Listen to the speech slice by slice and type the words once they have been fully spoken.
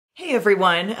Hey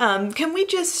everyone, can we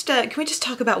just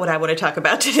talk about what I want to talk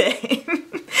about today?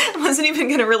 I wasn't even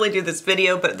gonna really do this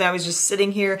video, but I was just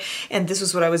sitting here and this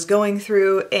was what I was going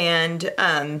through, and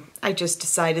I just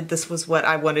decided this was what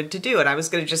I wanted to do, and I was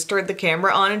gonna just turn the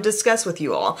camera on and discuss with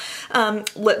you all.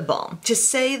 Lip balm. To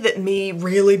say that me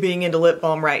really being into lip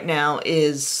balm right now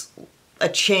is a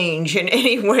change in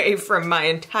any way from my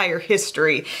entire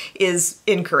history is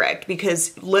incorrect,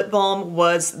 because lip balm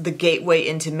was the gateway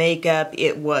into makeup.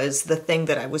 It was the thing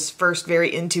that I was first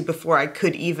very into before I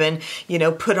could even,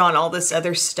 put on all this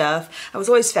other stuff. I was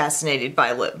always fascinated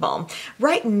by lip balm.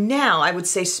 Right now, I would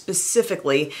say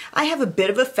specifically, I have a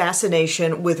bit of a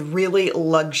fascination with really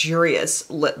luxurious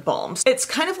lip balms. It's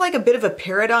kind of like a bit of a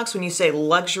paradox when you say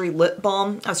luxury lip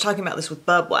balm. I was talking about this with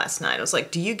Bub last night. I was like,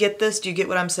 do you get this? Do you get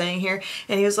what I'm saying here?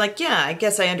 And he was like, yeah, I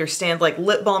guess I understand. Like,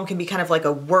 lip balm can be kind of like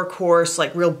a workhorse,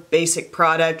 like real basic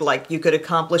product. Like, you could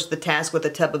accomplish the task with a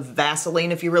tub of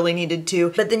Vaseline if you really needed to.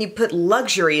 But then you put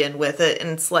luxury in with it, and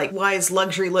it's like, why is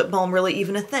luxury lip balm really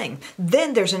even a thing?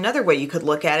 Then there's another way you could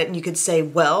look at it, and you could say,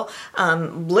 well,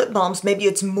 lip balms, maybe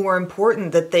it's more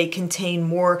important that they contain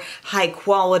more high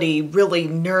quality, really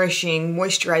nourishing,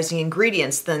 moisturizing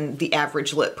ingredients than the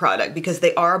average lip product, because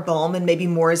they are balm and maybe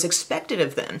more is expected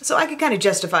of them. So I could kind of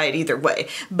justify it either way.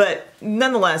 But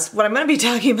nonetheless, what I'm going to be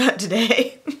talking about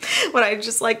today, what I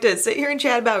just like to sit here and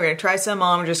chat about, we're going to try some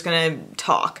on, we're just going to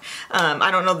talk.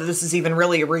 I don't know that this is even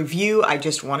really a review, I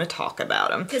just want to talk about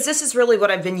them. Because this is really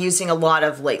what I've been using a lot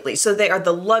of lately. So they are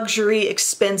the luxury,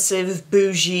 expensive,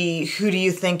 bougie, who do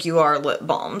you think you are lip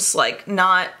balms. Like,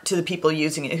 not to the people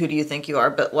using it, who do you think you are,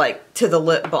 but like to the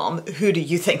lip balm, who do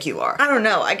you think you are? I don't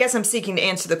know, I guess I'm seeking to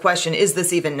answer the question, is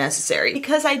this even necessary?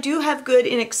 Because I do have good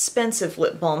inexpensive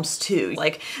lip balms too.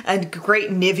 Like a great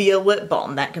Nivea lip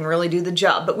balm, that can really do the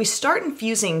job. But we start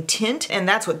infusing tint, and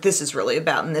that's what this is really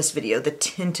about in this video, the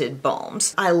tinted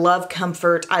balms. I love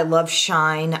comfort, I love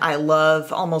shine, I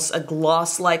love almost a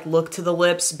gloss-like look to the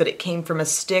lips, but it came from a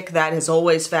stick. That has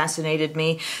always fascinated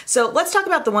me. So let's talk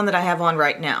about the one that I have on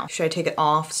right now. Should I take it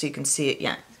off so you can see it?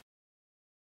 Yeah.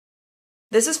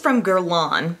 This is from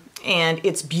Guerlain, and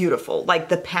it's beautiful. Like,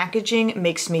 the packaging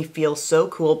makes me feel so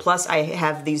cool. Plus I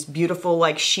have these beautiful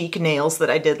like chic nails that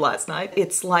I did last night.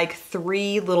 It's like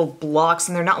 3 little blocks,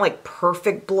 and they're not like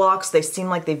perfect blocks. They seem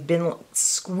like they've been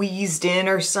squeezed in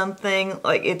or something.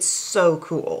 Like, it's so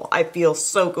cool. I feel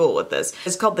so cool with this.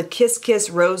 It's called the Kiss Kiss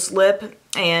Rose Lip,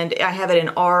 and I have it in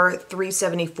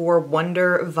R374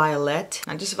 Wonder Violet.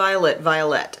 Not just violet,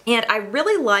 violet. And I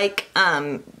really like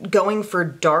going for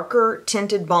darker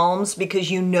tinted balms,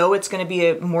 because you know it's going to be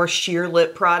a more sheer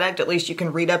lip product. At least you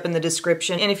can read up in the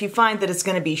description. And if you find that it's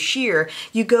going to be sheer,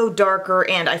 you go darker,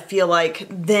 and I feel like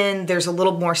then there's a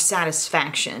little more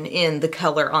satisfaction in the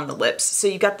color on the lips. So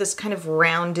you got this kind of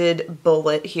rounded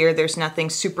bullet here. There's nothing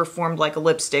super formed like a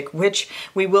lipstick, which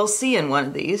we will see in one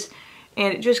of these.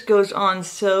 And it just goes on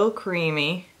so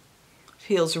creamy.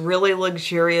 Feels really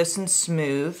luxurious and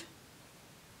smooth.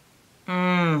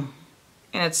 And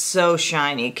it's so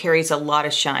shiny. Carries a lot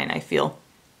of shine, I feel.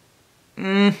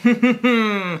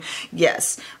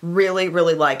 Yes, really,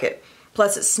 really like it.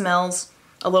 Plus it smells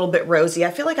a little bit rosy. I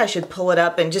feel like I should pull it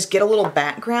up and just get a little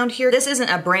background here. This isn't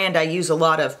a brand I use a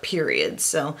lot of, period,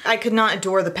 so I could not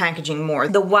adore the packaging more.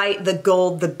 The white, the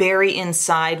gold, the berry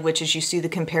inside, which as you see the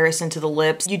comparison to the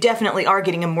lips, you definitely are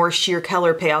getting a more sheer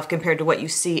color payoff compared to what you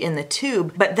see in the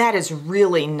tube, but that is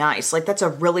really nice. Like, that's a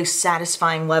really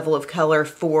satisfying level of color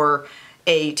for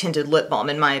a tinted lip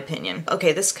balm, in my opinion.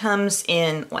 Okay, this comes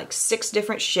in like 6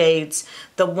 different shades.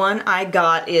 The one I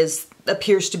got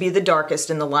appears to be the darkest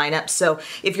in the lineup, so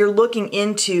if you're looking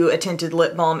into a tinted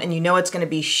lip balm and you know it's going to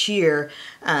be sheer,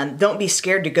 don't be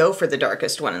scared to go for the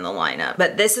darkest one in the lineup.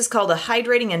 But this is called a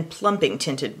hydrating and plumping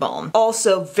tinted balm.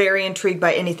 Also very intrigued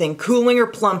by anything cooling or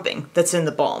plumping that's in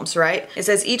the balms, right? It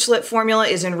says each lip formula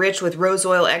is enriched with rose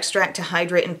oil extract to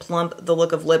hydrate and plump the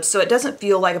look of lips, so it doesn't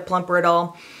feel like a plumper at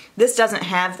all. This doesn't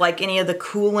have like any of the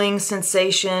cooling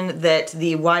sensation that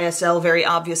the YSL very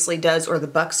obviously does, or the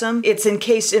Buxom. It's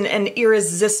encased in an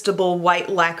irresistible white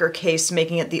lacquer case,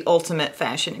 making it the ultimate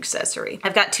fashion accessory.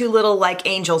 I've got 2 little like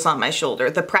angels on my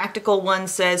shoulder. The practical one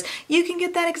says, you can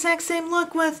get that exact same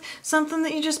look with something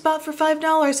that you just bought for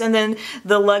 $5. And then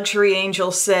the luxury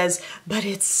angel says, but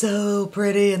it's so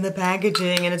pretty in the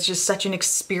packaging, and it's just such an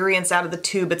experience out of the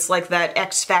tube. It's like that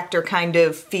X Factor kind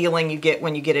of feeling you get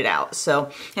when you get it out.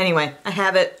 So anyway, I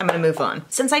have it. I'm going to move on.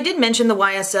 Since I did mention the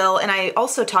YSL, and I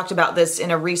also talked about this in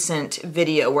a recent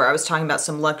video where I was talking about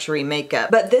some luxury makeup,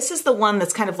 but this is the one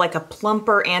that's kind of like a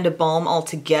plumper and a balm all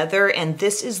together, and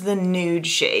this is the nude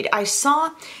shade. I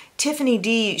saw Tiffany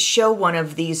D show one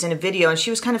of these in a video, and she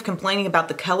was kind of complaining about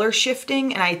the color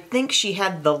shifting, and I think she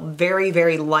had the very,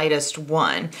 very lightest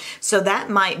one. So that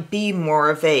might be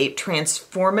more of a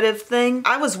transformative thing.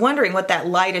 I was wondering what that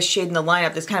lightest shade in the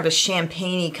lineup, this kind of a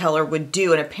champagne-y color, would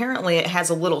do, and apparently it has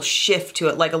a little shift to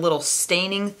it, like a little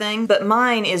staining thing. But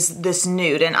mine is this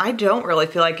nude, and I don't really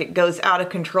feel like it goes out of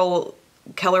control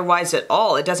color-wise at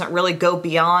all. It doesn't really go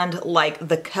beyond like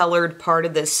the colored part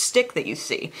of this stick that you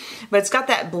see. But it's got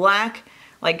that black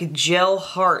like gel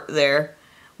heart there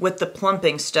with the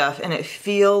plumping stuff, and it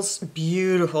feels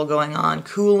beautiful going on,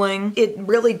 cooling. It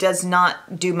really does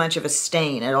not do much of a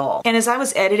stain at all. And as I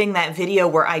was editing that video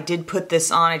where I did put this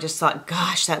on, I just thought,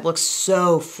 gosh, that looks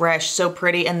so fresh, so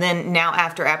pretty. And then now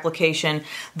after application,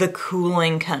 the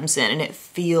cooling comes in and it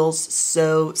feels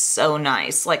so, so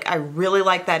nice. Like, I really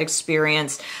like that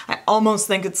experience. I almost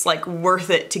think it's like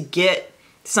worth it to get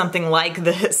something like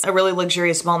this, a really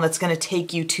luxurious balm that's gonna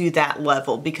take you to that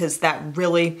level, because that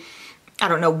really, I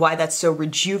don't know why that's so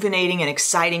rejuvenating and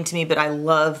exciting to me, but I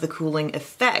love the cooling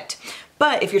effect.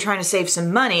 But if you're trying to save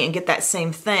some money and get that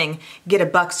same thing, get a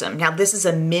Buxom. Now this is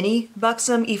a mini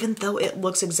Buxom, even though it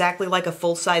looks exactly like a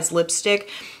full-size lipstick.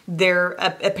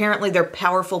 Apparently their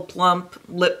powerful plump,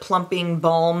 lip plumping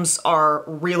balms are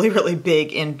really, really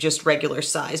big in just regular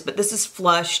size. But this is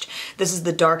flushed. This is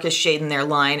the darkest shade in their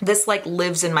line. This like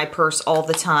lives in my purse all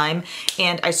the time.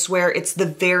 And I swear it's the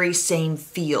very same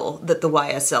feel that the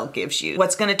YSL gives you.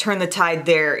 What's gonna turn the tide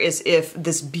there is if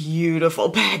this beautiful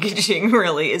packaging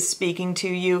really is speaking to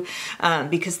you,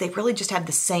 because they really just have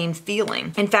the same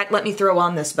feeling. In fact, let me throw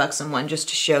on this Buxom one just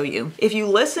to show you. If you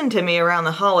listened to me around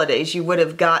the holidays, you would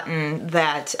have gotten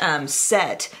that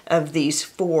set of these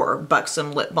 4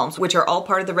 Buxom lip balms, which are all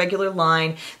part of the regular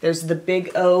line. There's the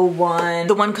big O one,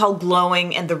 the one called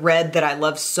Glowing, and the red that I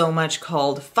love so much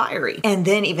called Fiery. And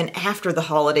then even after the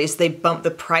holidays, they bumped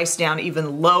the price down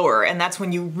even lower, and that's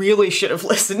when you really should have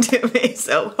listened to me.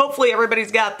 So hopefully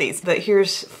everybody's got these. But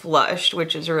here's Flushed,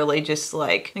 which is really just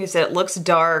like I said, it looks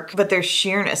dark, but there's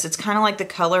sheerness. It's kind of like the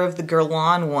color of the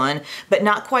Guerlain one, but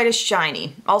not quite as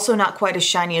shiny. Also not quite as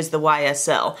shiny as the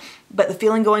YSL. But the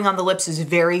feeling going on the lips is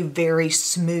very, very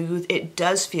smooth. It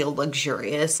does feel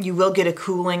luxurious. You will get a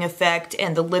cooling effect,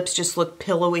 and the lips just look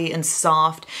pillowy and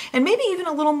soft, and maybe even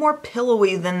a little more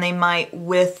pillowy than they might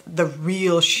with the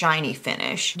real shiny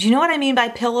finish. Do you know what I mean by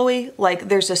pillowy? Like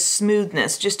there's a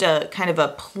smoothness, just a kind of a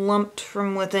plumped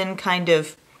from within kind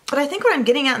of. But I think what I'm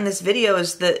getting at in this video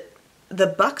is that the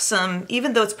Buxom,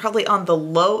 even though it's probably on the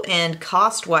low end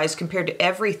cost-wise compared to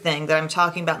everything that I'm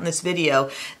talking about in this video,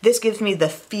 this gives me the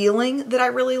feeling that I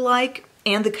really like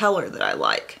and the color that I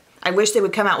like. I wish they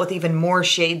would come out with even more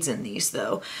shades in these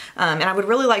though. And I would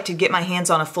really like to get my hands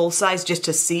on a full size just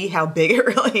to see how big it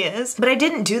really is. But I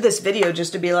didn't do this video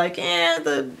just to be like,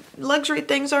 the luxury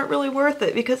things aren't really worth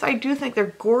it, because I do think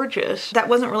they're gorgeous. That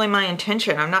wasn't really my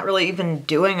intention. I'm not really even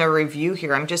doing a review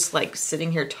here. I'm just like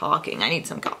sitting here talking. I need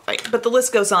some coffee. But the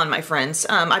list goes on, my friends.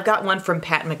 I've got one from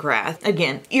Pat McGrath.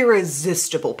 Again,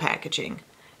 irresistible packaging.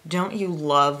 Don't you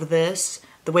love this?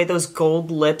 The way those gold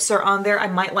lips are on there, I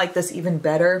might like this even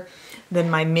better than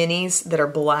my minis that are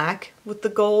black with the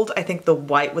gold. I think the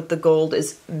white with the gold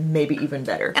is maybe even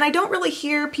better. And I don't really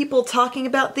hear people talking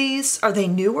about these. Are they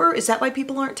newer? Is that why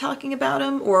people aren't talking about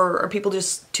them? Or are people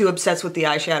just too obsessed with the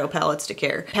eyeshadow palettes to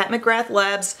care? Pat McGrath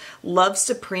Labs Love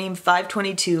Supreme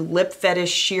 522 Lip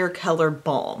Fetish Sheer Color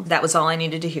Balm. That was all I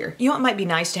needed to hear. You know what might be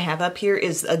nice to have up here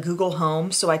is a Google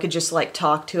Home, so I could just like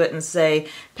talk to it and say,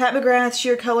 Pat McGrath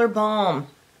Sheer Color Balm.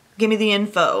 Give me the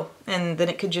info, and then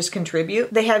it could just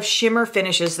contribute. They have shimmer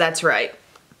finishes, that's right.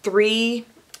 3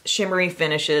 shimmery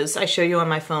finishes. I show you on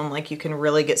my phone, like you can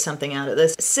really get something out of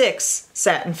this. 6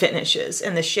 satin finishes,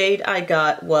 and the shade I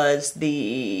got was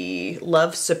the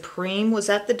Love Supreme. Was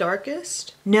that the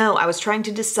darkest? No, I was trying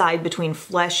to decide between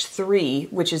Flesh 3,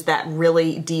 which is that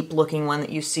really deep looking one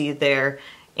that you see there,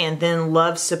 and then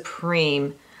Love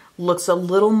Supreme. Looks a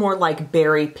little more like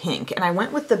berry pink, and I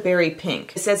went with the berry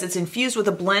pink. It says it's infused with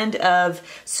a blend of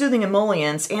soothing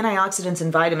emollients, antioxidants,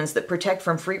 and vitamins that protect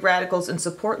from free radicals and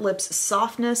support lips'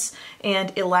 softness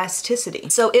and elasticity.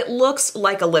 So it looks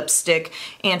like a lipstick,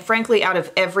 and frankly, out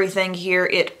of everything here,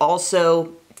 it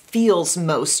also feels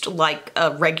most like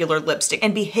a regular lipstick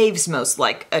and behaves most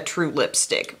like a true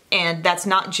lipstick. And that's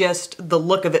not just the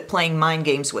look of it playing mind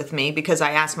games with me, because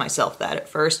I asked myself that at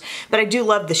first, but I do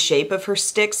love the shape of her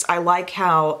sticks. I like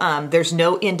how there's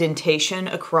no indentation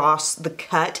across the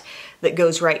cut that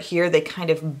goes right here. They kind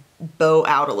of bow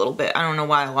out a little bit. I don't know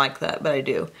why I like that, but I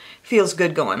do. Feels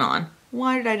good going on.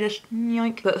 Why did I just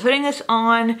yoink? But putting this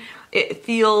on, it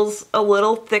feels a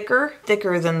little thicker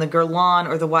than the Guerlain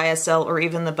or the YSL or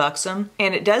even the Buxom.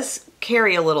 And it does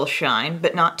carry a little shine,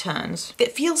 but not tons.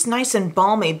 It feels nice and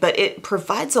balmy, but it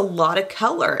provides a lot of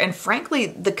color. And frankly,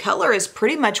 the color is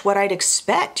pretty much what I'd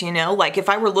expect, you know? Like if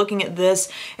I were looking at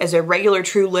this as a regular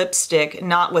true lipstick,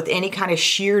 not with any kind of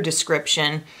sheer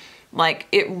description, like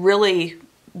it really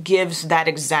gives that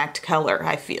exact color,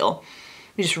 I feel.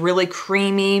 Just really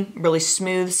creamy, really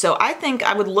smooth. So I think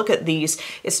I would look at these,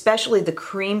 especially the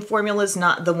cream formulas,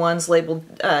 not the ones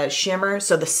labeled shimmer.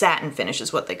 So the satin finish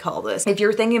is what they call this. If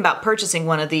you're thinking about purchasing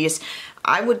one of these,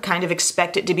 I would kind of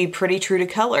expect it to be pretty true to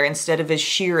color instead of as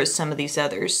sheer as some of these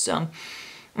others. So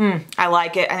I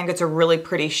like it. I think it's a really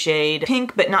pretty shade.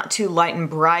 Pink, but not too light and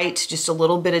bright, just a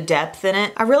little bit of depth in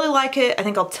it. I really like it. I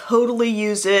think I'll totally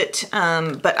use it,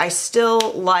 but I still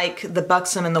like the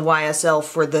Buxom and the YSL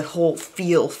for the whole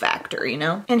feel factor, you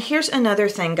know? And here's another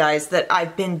thing, guys, that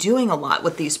I've been doing a lot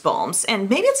with these balms, and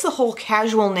maybe it's the whole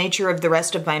casual nature of the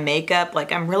rest of my makeup.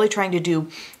 Like I'm really trying to do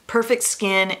perfect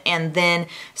skin and then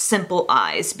simple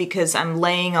eyes because I'm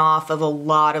laying off of a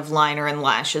lot of liner and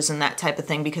lashes and that type of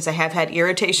thing because I have had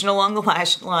irritation along the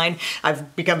lash line.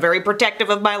 I've become very protective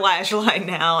of my lash line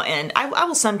now, and I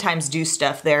will sometimes do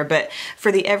stuff there, but for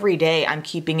the everyday, I'm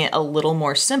keeping it a little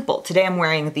more simple. Today I'm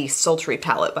wearing the Sultry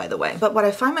palette, by the way. But what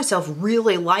I find myself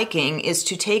really liking is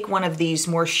to take one of these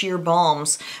more sheer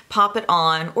balms, pop it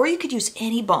on, or you could use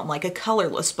any balm, like a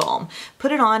colorless balm,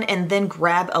 put it on and then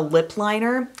grab a lip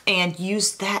liner and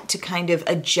use that to kind of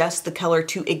adjust the color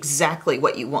to exactly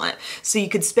what you want. So you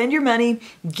could spend your money,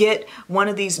 get one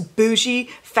of these bougie,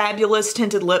 fabulous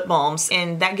tinted lip balms,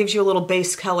 and that gives you a little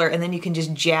base color, and then you can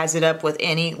just jazz it up with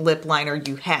any lip liner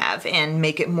you have and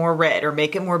make it more red or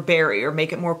make it more berry or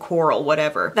make it more coral,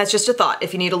 whatever. That's just a thought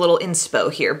if you need a little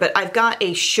inspo here. But I've got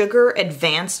a Sugar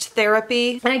Advanced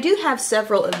Therapy, and I do have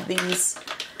several of these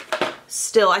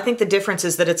still. I think the difference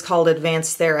is that it's called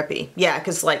Advanced Therapy. Yeah,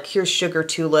 because like here's Sugar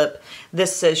Tulip.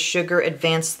 This says Sugar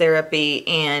Advanced Therapy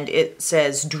and it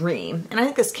says Dream. And I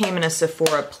think this came in a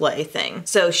Sephora Play thing.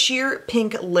 So Sheer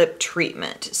Pink Lip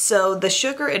Treatment. So the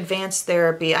Sugar Advanced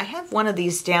Therapy, I have one of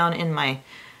these down in my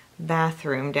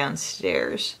bathroom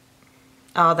downstairs.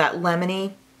 Oh, that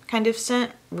lemony kind of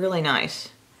scent, really nice.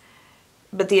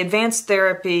 But the Advanced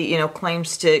Therapy, you know,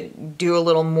 claims to do a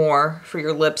little more for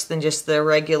your lips than just the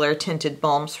regular tinted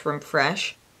balms from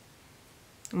Fresh,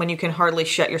 when you can hardly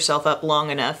shut yourself up long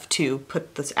enough to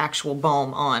put this actual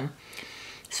balm on.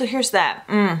 So here's that.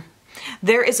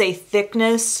 There is a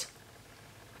thickness,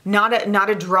 not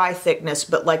a dry thickness,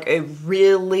 but like a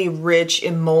really rich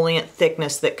emollient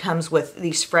thickness that comes with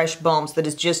these Fresh balms that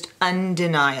is just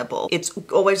undeniable. It's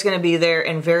always going to be there,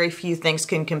 and very few things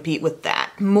can compete with that.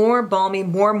 More balmy,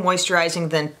 more moisturizing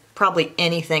than probably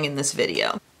anything in this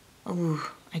video. Ooh,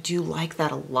 I do like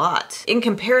that a lot. In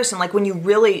comparison, like when you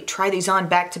really try these on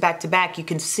back to back to back, you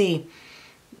can see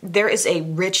there is a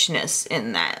richness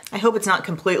in that. I hope it's not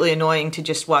completely annoying to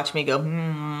just watch me go,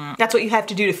 That's what you have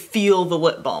to do to feel the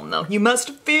lip balm though. You must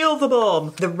feel the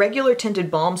balm. The regular tinted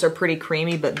balms are pretty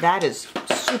creamy, but that is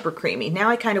super creamy. Now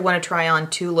I kind of want to try on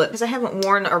Tulip because I haven't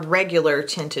worn a regular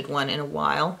tinted one in a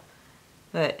while.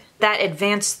 But that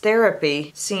Advanced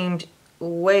Therapy seemed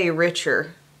way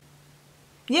richer.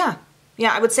 Yeah,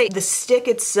 I would say the stick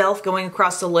itself going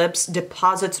across the lips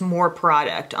deposits more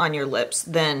product on your lips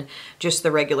than just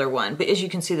the regular one. But as you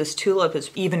can see, this Tulip is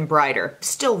even brighter.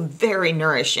 Still very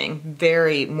nourishing,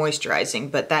 very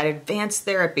moisturizing, but that Advanced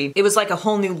Therapy, it was like a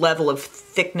whole new level of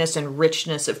thickness and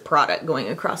richness of product going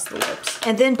across the lips.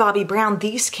 And then Bobbi Brown,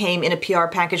 these came in a PR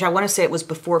package. I want to say it was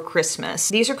before Christmas.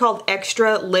 These are called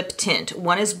Extra Lip Tint.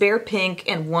 One is Bare Pink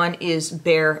and one is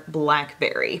Bare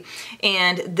Blackberry.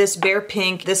 And this Bare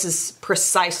Pink, this is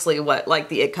precisely what like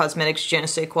the It Cosmetics Je ne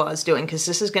sais quoi is doing, because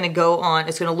this is going to go on,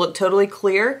 it's going to look totally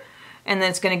clear, and then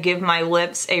it's going to give my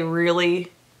lips a really,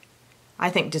 I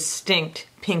think, distinct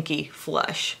pinky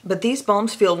flush. But these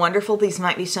balms feel wonderful. These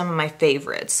might be some of my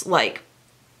favorites. Like,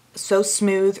 so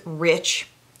smooth, rich,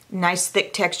 nice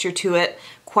thick texture to it,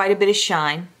 quite a bit of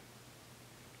shine.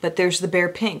 But there's the Bare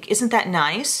Pink. Isn't that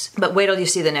nice? But wait till you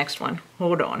see the next one.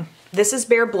 Hold on. This is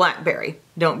Bare Blackberry.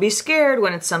 Don't be scared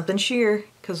when it's something sheer,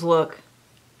 because look.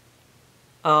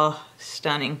 Oh,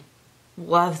 stunning.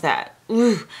 Love that.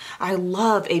 Ooh, I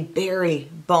love a berry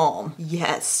balm.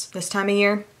 Yes. This time of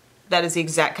year, that is the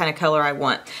exact kind of color I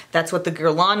want. That's what the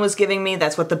Guerlain was giving me.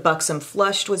 That's what the Buxom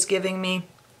Flushed was giving me.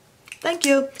 Thank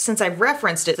you. Since I've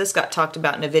referenced it, this got talked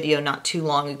about in a video not too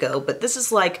long ago, but this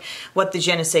is like what the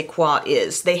Je ne sais quoi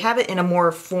is. They have it in a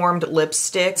more formed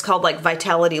lipstick. It's called like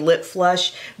Vitality Lip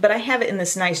Flush, but I have it in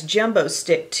this nice jumbo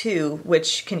stick too,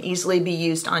 which can easily be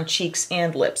used on cheeks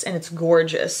and lips, and it's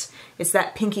gorgeous. It's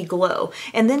that pinky glow.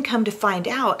 And then come to find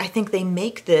out, I think they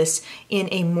make this in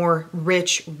a more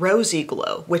rich, rosy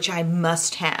glow, which I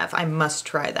must have. I must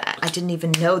try that. I didn't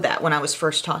even know that when I was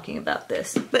first talking about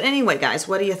this. But anyway, guys,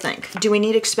 what do you think? Do we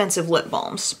need expensive lip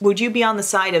balms? Would you be on the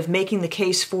side of making the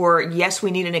case for, yes, we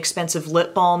need an expensive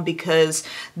lip balm because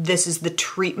this is the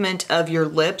treatment of your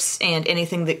lips, and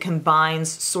anything that combines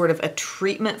sort of a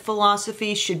treatment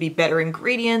philosophy should be better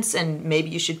ingredients and maybe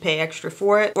you should pay extra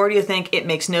for it? Or do you think it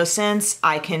makes no sense?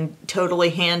 I can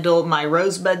totally handle my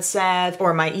Rosebud Salve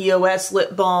or my EOS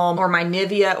lip balm or my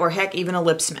Nivea or heck, even a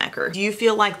lip smacker. Do you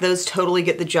feel like those totally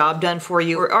get the job done for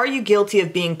you, or are you guilty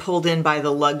of being pulled in by the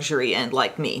luxury end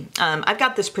like me? I've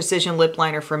got this precision lip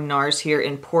liner from NARS here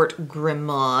in Port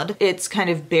Grimaud. It's kind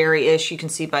of berry-ish, you can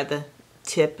see by the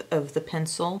tip of the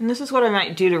pencil. And this is what I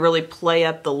might do to really play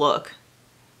up the look,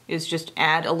 is just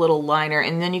add a little liner,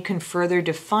 and then you can further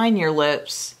define your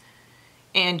lips,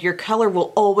 and your color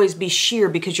will always be sheer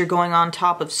because you're going on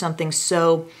top of something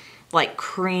so like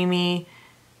creamy,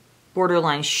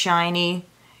 borderline shiny.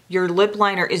 Your lip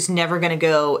liner is never gonna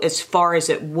go as far as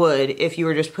it would if you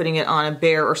were just putting it on a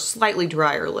bare or slightly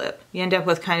drier lip. You end up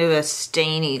with kind of a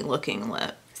stainy looking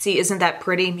lip. See, isn't that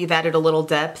pretty? You've added a little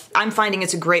depth. I'm finding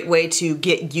it's a great way to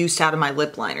get use out of my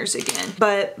lip liners again.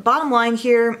 But bottom line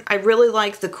here, I really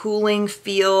like the cooling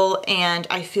feel, and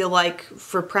I feel like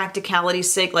for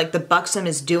practicality's sake, like the Buxom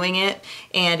is doing it,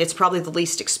 and it's probably the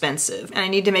least expensive. And I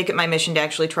need to make it my mission to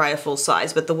actually try a full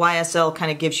size, but the YSL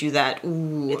kind of gives you that,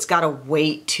 ooh, it's got a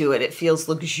weight to it. It feels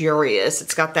luxurious.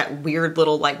 It's got that weird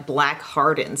little like black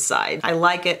heart inside. I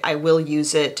like it, I will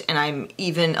use it, and I'm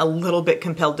even a little bit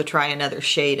compelled to try another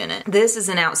shade in it. This is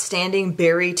an outstanding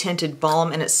berry tinted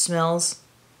balm, and it smells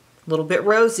a little bit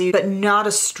rosy, but not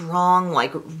a strong,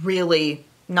 like really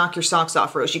knock your socks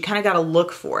off rose. You kind of got to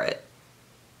look for it.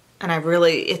 And I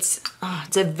really, it's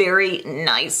a very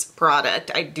nice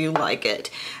product. I do like it.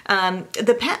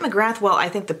 The Pat McGrath, well, I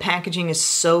think the packaging is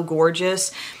so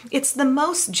gorgeous. It's the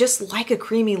most just like a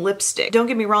creamy lipstick. Don't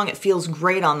get me wrong, it feels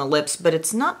great on the lips, but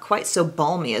it's not quite so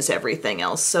balmy as everything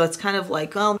else. So it's kind of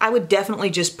like, well, I would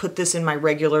definitely just put this in my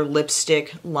regular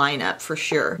lipstick lineup for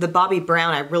sure. The Bobbi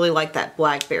Brown, I really like that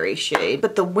blackberry shade.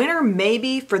 But the winner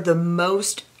maybe for the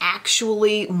most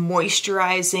actually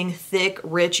moisturizing, thick,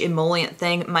 rich emollient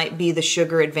thing might be the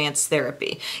Sugar Advanced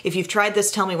Therapy. If you've tried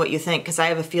this, tell me what you think, because I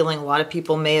have a feeling a lot of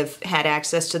people may have had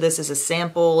access to this as a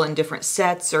sample in different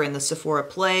sets or in the Sephora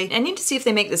Play. I need to see if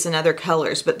they make this in other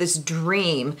colors, but this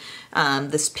Dream,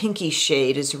 this pinky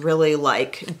shade is really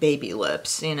like baby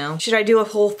lips, you know? Should I do a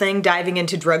whole thing diving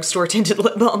into drugstore tinted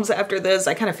lip balms after this?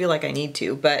 I kind of feel like I need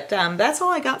to, but that's all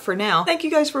I got for now. Thank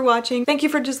you guys for watching. Thank you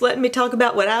for just letting me talk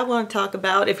about what I want to talk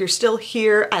about. If you're still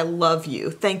here, I love you.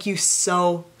 Thank you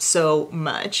so, so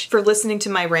much for listening to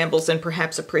my rambles and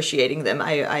perhaps appreciating them.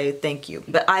 I thank you.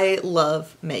 But I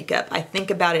love makeup. I think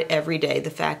about it every day, the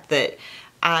fact that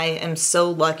I am so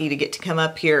lucky to get to come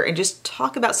up here and just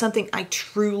talk about something I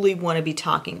truly want to be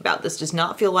talking about. This does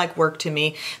not feel like work to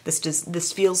me.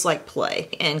 This feels like play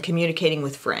and communicating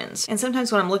with friends. And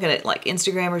sometimes when I'm looking at like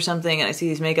Instagram or something and I see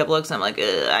these makeup looks, I'm like,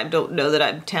 I don't know that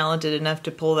I'm talented enough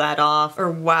to pull that off, or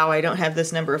wow, I don't have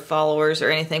this number of followers or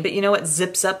anything. But you know what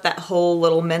zips up that whole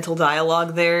little mental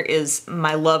dialogue there is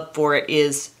my love for it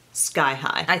is sky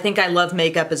high. I think I love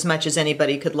makeup as much as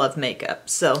anybody could love makeup.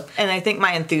 So, and I think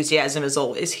my enthusiasm is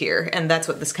always here, and that's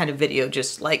what this kind of video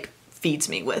just like feeds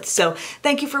me with. So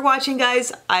thank you for watching,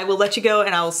 guys. I will let you go,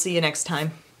 and I will see you next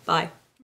time. Bye.